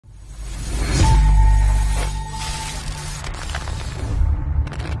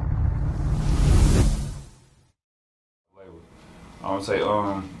I'm gonna say,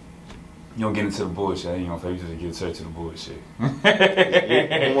 you don't get into the bullshit. I ain't gonna say you just get straight to the bullshit.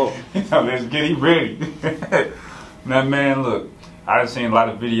 Come on. Let's get it ready. Now, man, look, I've seen a lot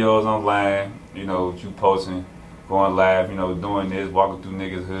of videos online, you know, you posting, going live, you know, doing this, walking through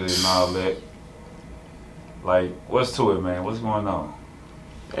niggas' hood and all that. Like, what's to it, man? What's going on?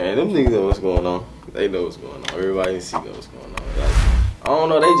 Man, them niggas know what's going on. They know what's going on. Everybody in see know what's going on. Like, I don't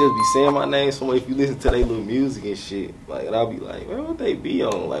know, they just be saying my name somewhere. If you listen to their little music and shit, like, and I'll be like, man, what they be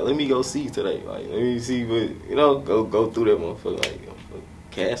on? Like, let me go see today. Like, let me see what, you know, go through that motherfucker. Like,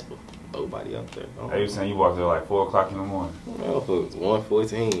 Casper, nobody out there. Hey, you saying you walked there like 4 o'clock in the morning? Man, motherfuckers,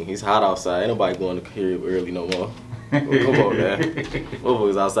 1:14. It's hot outside. Ain't nobody going to crib early no more. Come on, man.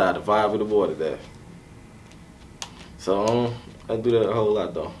 Motherfuckers outside at 5 in the morning there. So, I do that a whole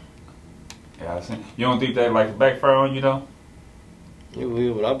lot, though. Yeah, I seen. You don't think that like backfire on you though? It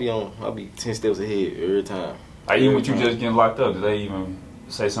will, but I'll be 10 steps ahead every time. Like, even with you just getting locked up, did they even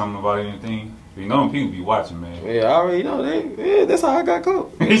say something about anything? You know people be watching, man. Yeah, I already know. That's how I got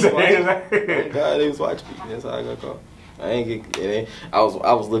caught. He said, God, they was watching me. That's how I got caught. I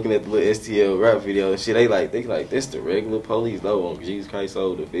was looking at the little STL rap video and shit. They like this the regular police. No, on Jesus Christ,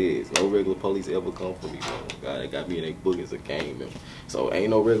 so the feds. No regular police ever come for me, bro. God, they got me in their book as a gang member. So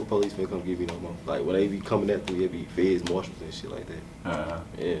ain't no regular police finna come get me no more. Like when they be coming at me, it be feds, marshals and shit like that.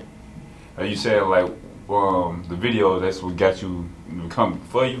 Yeah. You said like the video. That's what got you come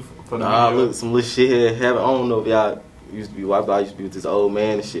for you for the nah, video? Look, some little shit here happened. I don't know if y'all used to be watching. I used to be with this old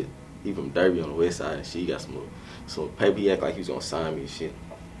man and shit. He from Derby on the west side and shit. He got some paper. He act like he was gonna sign me and shit,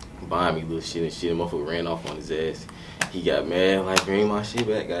 buying me little shit and shit. The motherfucker ran off on his ass. He got mad, like, bring my shit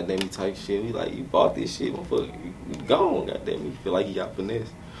back, goddamn me type shit. We like, you bought this shit, motherfucker. You gone, goddamn me. Feel like he got finesse.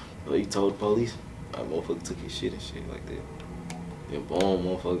 So he told the police. Like, motherfucker took his shit and shit like that. Then boom,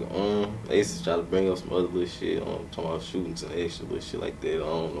 motherfucker, they used to try to bring up some other little shit, talking about shootings and extra little shit like that. I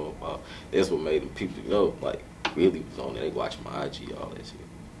don't know about. That's what made them people, you know, like, really was on there. They watched my IG, all that shit.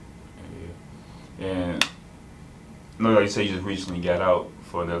 Yeah. And no, like you say, you just recently got out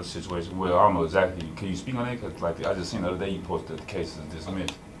for another situation. Well, I don't know exactly. Can you speak on that? Cause like I just seen the other day you posted the case is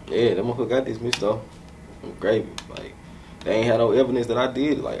dismissed. Yeah, that motherfucker got dismissed though. I'm gravy. Like they ain't had no evidence that I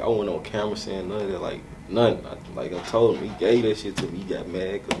did. Like I went on camera saying none of that. Like none. Like I told him, he gave that shit to me. He got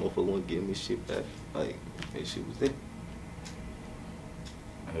mad because motherfucker wouldn't give me shit back. Like that shit was there.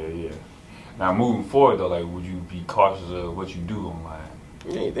 Yeah. Now moving forward though, like would you be cautious of what you do online?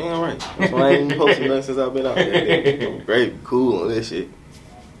 Yeah, damn right. That's why I ain't posting nothing since I've been out there. I'm great, cool on this shit.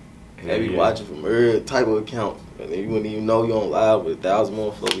 They be watching from every type of account. And then you wouldn't even know you on live with 1,000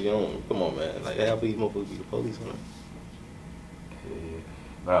 motherfuckers. You don't. Come on, man. Like, half of these motherfuckers be the police on it. Yeah.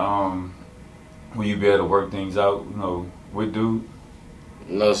 But will you be able to work things out, you know, with dude?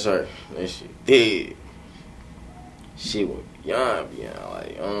 No, sir. That shit dead. Shit went beyond.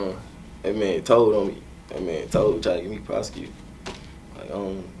 Like, that man told on me. That man told, trying to get me prosecuted. Like,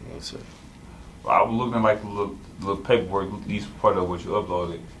 no, sir. Well, I was looking at like the little paperwork, at least part of what you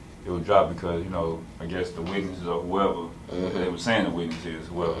uploaded, it would drop because, you know, I guess the witnesses or whoever, they were saying the witnesses,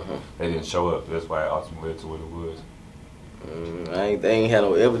 well, they didn't show up. That's why it ultimately led to what it was. They ain't had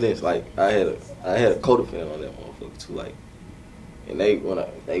no evidence. Like, I had a co-defendant on that motherfucker too, like, and they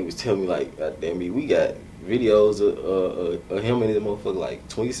was telling me, like, goddamn me, we got videos of him and this motherfucker like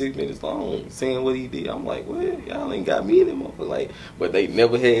 26 minutes long saying what he did. I'm like, well, y'all ain't got me in that motherfucker. Like, but they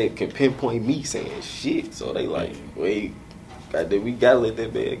never can pinpoint me saying shit. So they like, wait, goddamn, we gotta let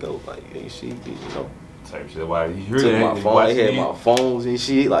that bad go. Like, ain't shit, you know. Type shit. Why you hear took that? My phone. They had my phones and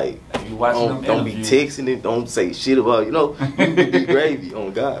shit. Like, you watching don't be texting it. Don't say shit about, you know. You could be gravy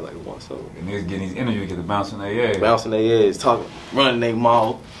on God. Like, one so. And niggas getting these interviews, get to bouncing their ass. Bouncing their ass, talking, running their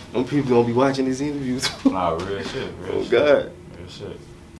mouth. Them people gonna be watching these interviews. Nah, real shit. Real shit. God. Real shit.